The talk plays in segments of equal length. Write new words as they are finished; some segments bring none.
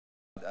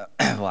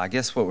well, I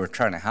guess what we're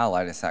trying to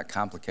highlight is how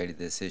complicated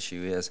this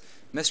issue is.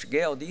 Mr.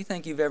 Gale, do you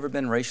think you've ever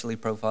been racially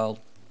profiled?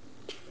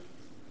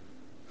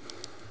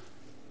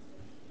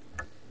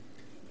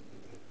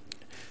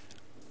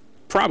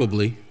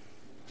 Probably.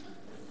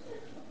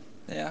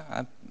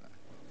 Yeah,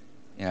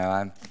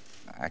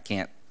 I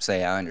can't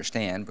say I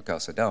understand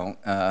because I don't.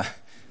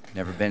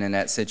 Never been in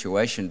that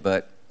situation,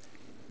 but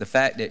the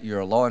fact that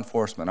you're a law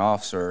enforcement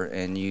officer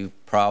and you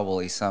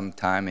probably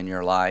sometime in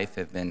your life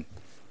have been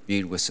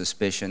viewed with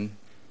suspicion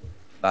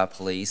by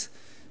police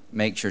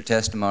makes your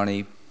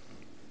testimony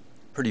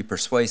pretty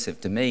persuasive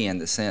to me, in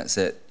the sense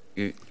that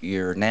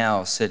you're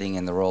now sitting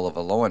in the role of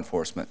a law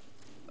enforcement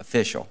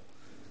official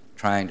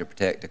trying to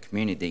protect the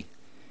community.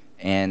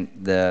 And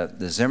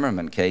the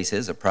Zimmerman case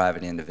is a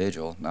private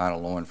individual, not a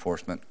law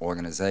enforcement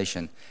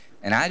organization.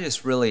 And I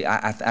just really,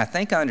 I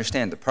think I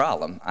understand the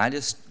problem. I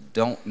just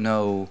don't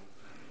know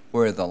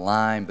where the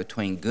line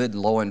between good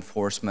law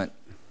enforcement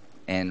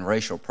and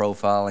racial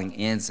profiling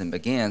ends and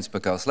begins,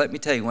 because let me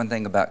tell you one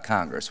thing about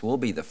Congress. We'll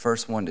be the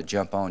first one to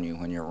jump on you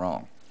when you're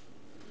wrong.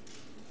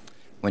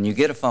 When you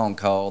get a phone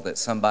call that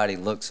somebody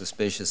looks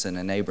suspicious in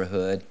a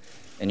neighborhood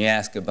and you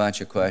ask a bunch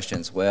of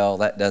questions, well,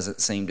 that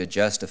doesn't seem to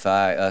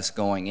justify us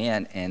going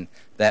in, and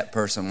that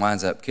person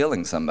winds up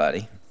killing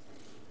somebody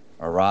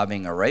or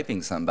robbing or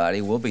raping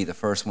somebody, we'll be the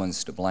first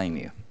ones to blame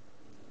you.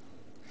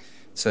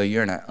 So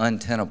you're in an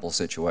untenable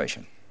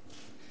situation.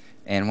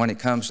 And when it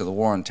comes to the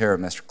war on terror,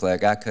 Mr.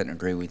 Clegg, I couldn't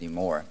agree with you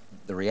more.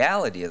 The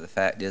reality of the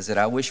fact is that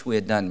I wish we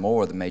had done more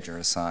with Major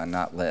Hassan,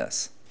 not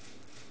less.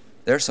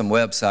 There's some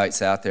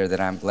websites out there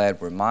that I'm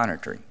glad we're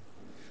monitoring.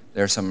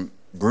 There's some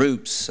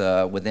groups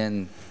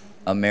within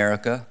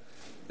America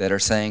that are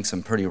saying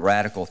some pretty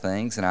radical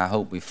things, and I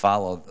hope we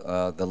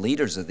follow the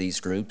leaders of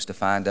these groups to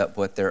find out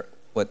what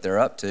they're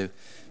up to,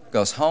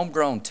 because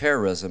homegrown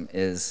terrorism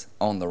is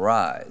on the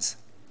rise.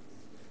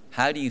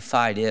 How do you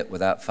fight it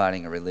without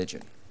fighting a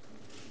religion?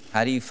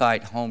 How do you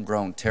fight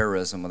homegrown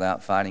terrorism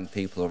without fighting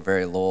people who are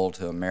very loyal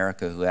to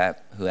America, who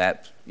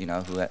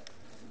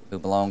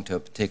belong to a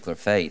particular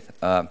faith?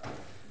 I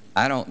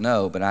don't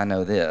know, but I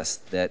know this,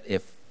 that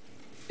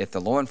if the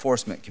law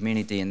enforcement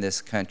community in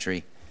this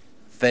country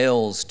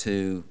fails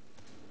to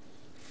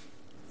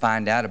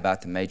find out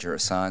about the Major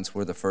Hassans,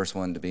 we're the first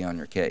one to be on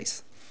your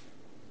case.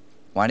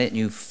 Why didn't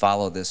you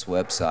follow this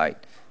website?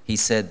 He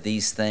said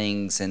these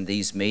things in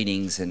these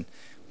meetings, and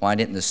why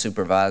didn't the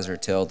supervisor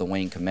tell the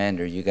wing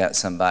commander, you got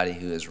somebody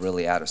who is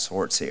really out of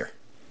sorts here?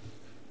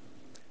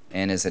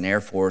 And as an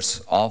Air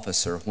Force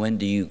officer, when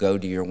do you go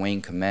to your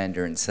wing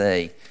commander and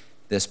say,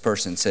 this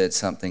person said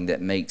something that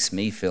makes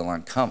me feel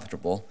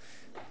uncomfortable,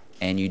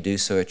 and you do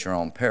so at your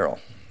own peril?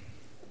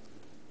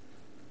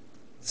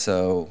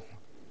 So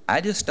I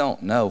just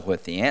don't know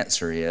what the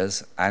answer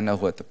is. I know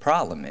what the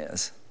problem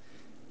is.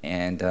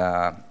 And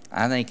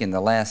I think in the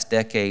last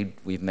decade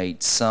we've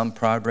made some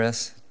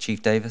progress,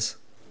 Chief Davis.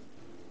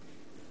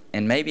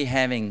 And maybe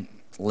having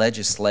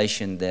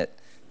legislation that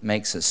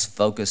makes us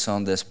focus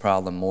on this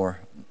problem more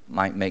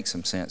might make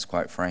some sense,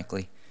 quite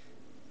frankly.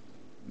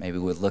 Maybe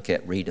we'll look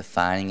at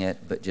redefining it,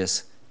 but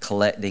just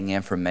collecting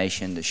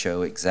information to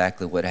show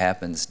exactly what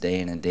happens day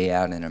in and day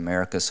out in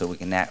America so we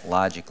can act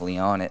logically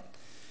on it.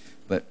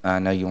 But I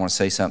know you want to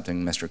say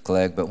something, Mr.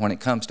 Clegg, but when it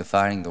comes to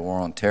fighting the war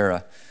on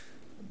terror,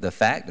 the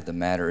fact of the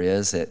matter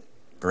is that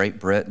Great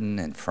Britain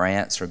and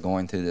France are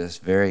going through this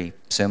very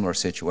similar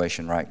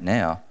situation right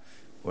now,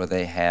 where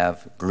they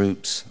have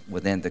groups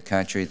within the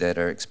country that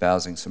are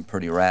espousing some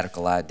pretty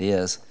radical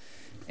ideas,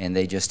 and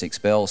they just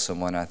expelled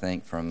someone, I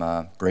think,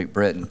 from Great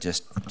Britain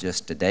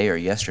just today or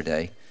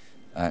yesterday,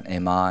 an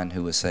imam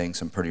who was saying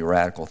some pretty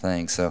radical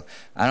things. So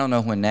I don't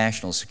know when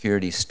national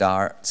security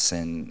starts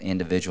and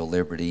individual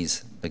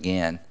liberties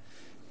begin.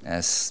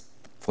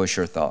 What's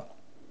your thought?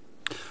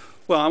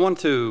 Well, I want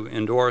to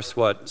endorse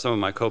what some of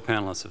my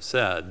co-panelists have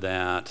said,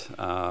 that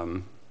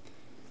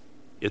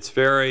it's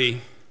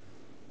very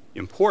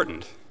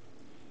important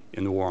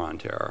in the war on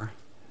terror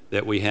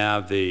that we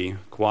have the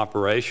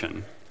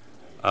cooperation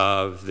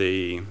of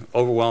the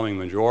overwhelming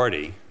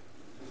majority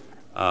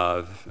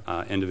of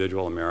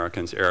individual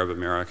Americans, Arab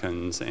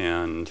Americans,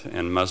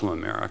 and Muslim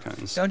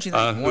Americans. Don't you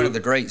think one of the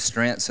great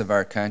strengths of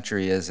our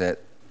country is that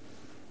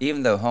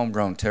even though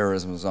homegrown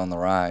terrorism is on the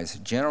rise,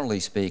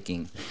 generally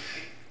speaking,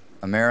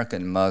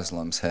 American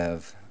Muslims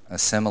have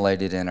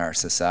assimilated in our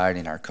society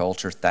and our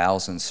culture,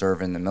 thousands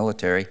serve in the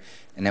military,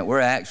 and that we're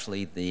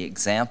actually the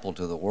example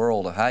to the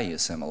world of how you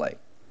assimilate.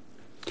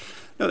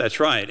 No, that's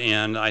right,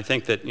 and I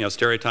think that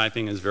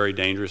stereotyping is very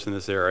dangerous in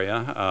this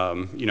area.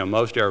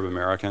 Most Arab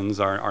Americans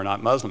are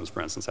not Muslims,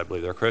 for instance. I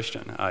believe they're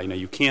Christian.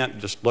 You can't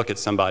just look at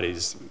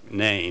somebody's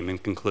name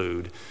and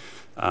conclude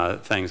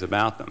things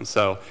about them.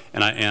 So,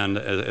 as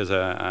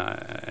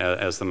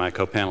my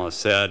co-panelist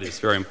said, it's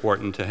very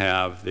important to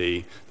have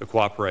the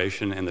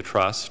cooperation and the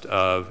trust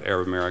of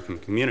Arab American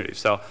communities.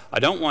 So I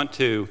don't want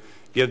to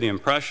give the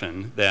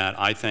impression that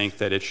I think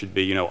that it should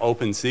be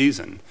open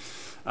season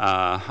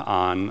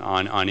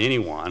on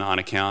anyone on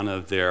account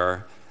of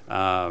their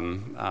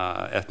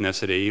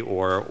ethnicity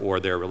or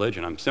their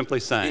religion. I'm simply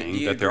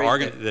saying that there are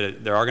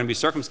going to be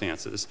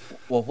circumstances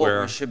well, what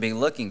where we should be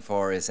looking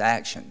for is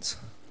actions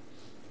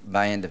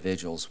by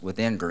individuals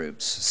within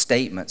groups,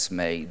 statements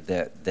made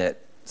that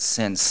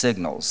send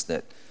signals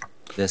that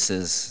this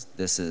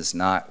is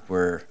not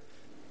where,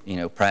 you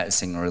know,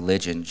 practicing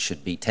religion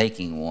should be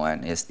taking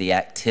one. It's the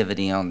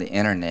activity on the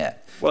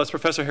internet. Well, as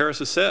Professor Harris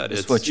has said,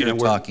 it's what you're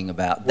talking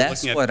about.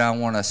 That's what I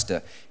want us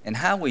to, and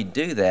how we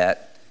do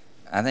that,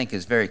 I think,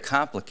 is very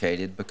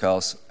complicated,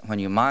 because when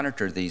you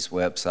monitor these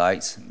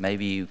websites,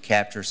 maybe you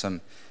capture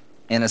some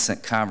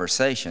innocent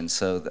conversation.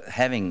 So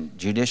having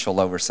judicial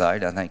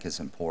oversight, I think, is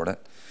important.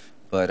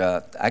 But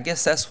I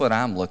guess that's what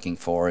I'm looking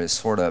for, is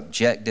sort of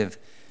objective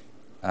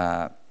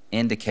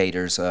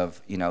indicators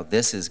of, you know,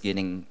 this is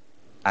getting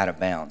out of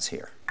bounds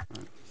here.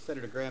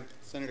 Senator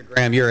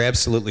Graham, you're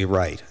absolutely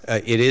right.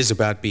 It is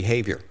about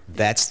behavior.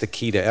 That's the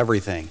key to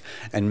everything.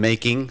 And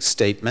making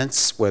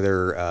statements,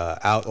 whether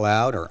out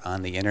loud or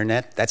on the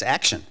internet, that's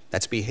action.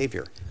 That's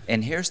behavior.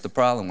 And here's the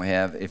problem we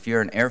have. If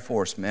you're an Air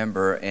Force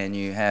member and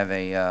you have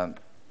a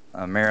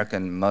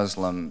American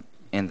Muslim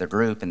in the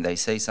group and they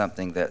say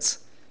something that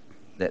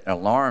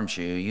alarms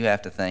you, you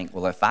have to think,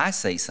 well, if I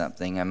say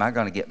something, am I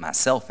going to get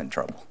myself in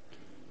trouble?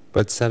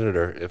 But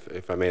Senator,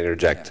 if I may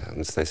interject,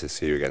 it's nice to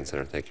see you again,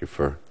 Senator. Thank you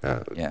for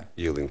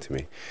yielding to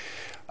me.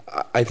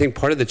 I think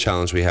part of the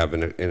challenge we have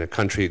in a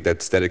country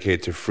that's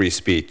dedicated to free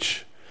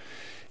speech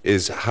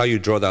is how you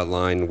draw that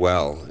line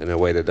well in a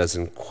way that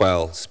doesn't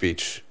quell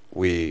speech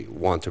we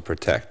want to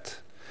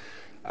protect.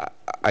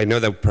 I know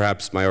that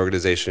perhaps my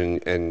organization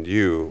and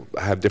you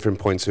have different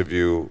points of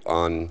view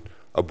on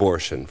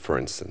abortion, for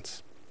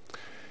instance.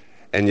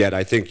 And yet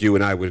I think you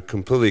and I would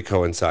completely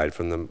coincide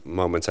from the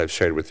moments I've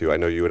shared with you. I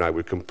know you and I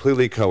would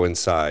completely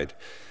coincide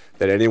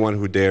that anyone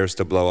who dares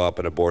to blow up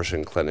an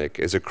abortion clinic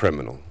is a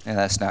criminal. And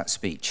that's not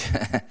speech.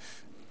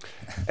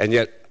 And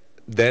yet,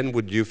 then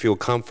would you feel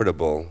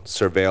comfortable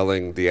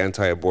surveilling the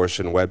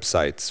anti-abortion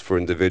websites for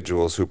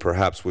individuals who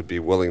perhaps would be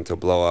willing to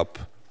blow up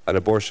an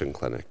abortion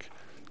clinic,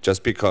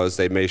 just because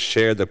they may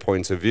share the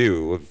points of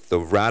view of the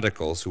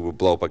radicals who will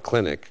blow up a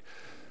clinic?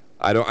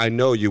 I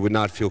know you would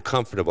not feel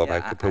comfortable if I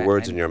could put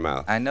words in your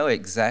mouth. I know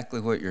exactly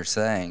what you're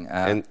saying.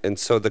 And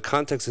so the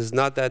context is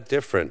not that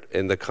different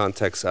in the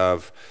context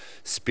of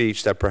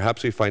speech that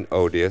perhaps we find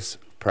odious,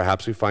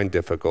 perhaps we find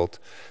difficult,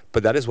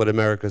 but that is what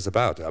America is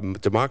about.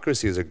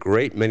 Democracy is a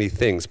great many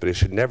things, but it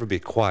should never be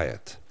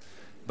quiet.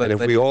 And if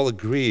we all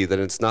agree that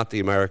it's not the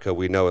America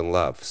we know and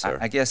love, sir.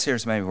 I guess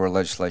here's maybe where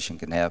legislation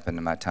can happen,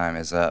 and my time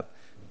is up.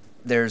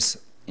 There's,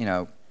 you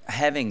know,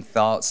 having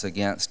thoughts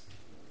against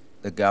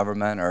the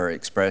government or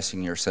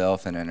expressing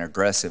yourself in an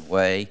aggressive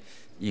way.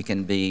 You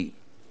can be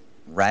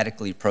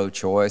radically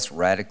pro-choice,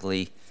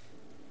 radically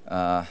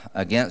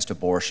against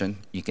abortion.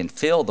 You can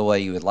feel the way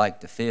you would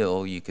like to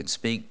feel. You can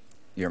speak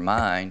your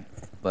mind,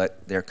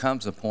 but there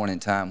comes a point in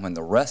time when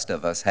the rest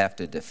of us have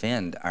to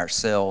defend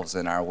ourselves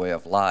and our way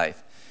of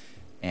life.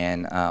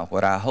 And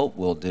what I hope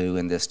we'll do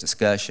in this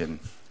discussion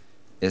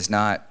is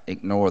not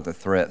ignore the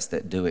threats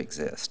that do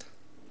exist.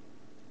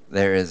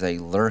 There is a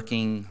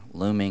lurking,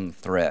 looming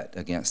threat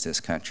against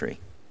this country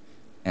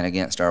and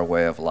against our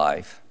way of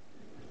life.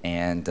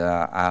 And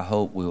I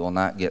hope we will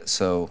not get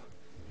so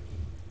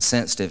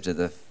sensitive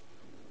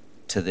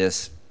to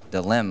this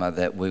dilemma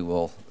that we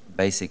will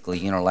basically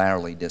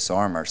unilaterally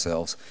disarm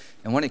ourselves.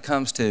 And when it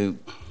comes to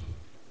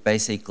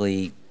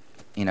basically,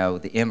 you know,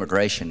 the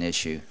immigration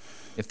issue,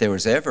 if there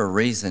was ever a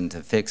reason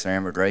to fix our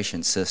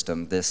immigration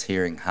system, this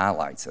hearing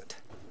highlights it.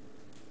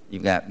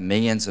 You've got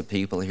millions of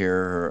people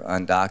here who are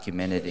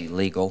undocumented,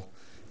 illegal,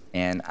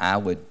 and I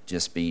would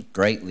just be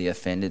greatly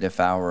offended if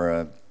I were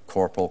a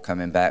corporal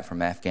coming back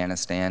from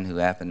Afghanistan who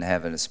happened to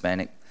have an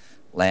Hispanic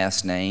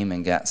last name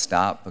and got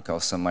stopped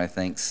because somebody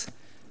thinks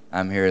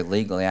I'm here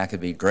illegally. I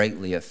could be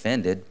greatly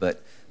offended,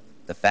 but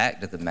the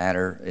fact of the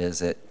matter is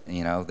that,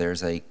 you know,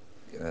 there's a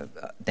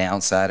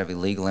downside of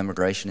illegal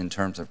immigration in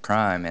terms of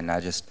crime, and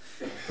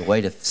the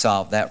way to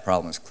solve that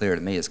problem is clear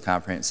to me, is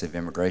comprehensive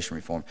immigration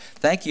reform.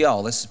 Thank you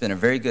all. This has been a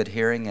very good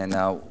hearing, and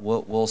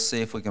we'll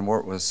see if we can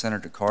work with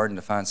Senator Cardin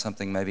to find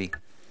something maybe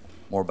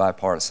more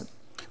bipartisan.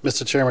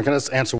 Mr. Chairman, can I just answer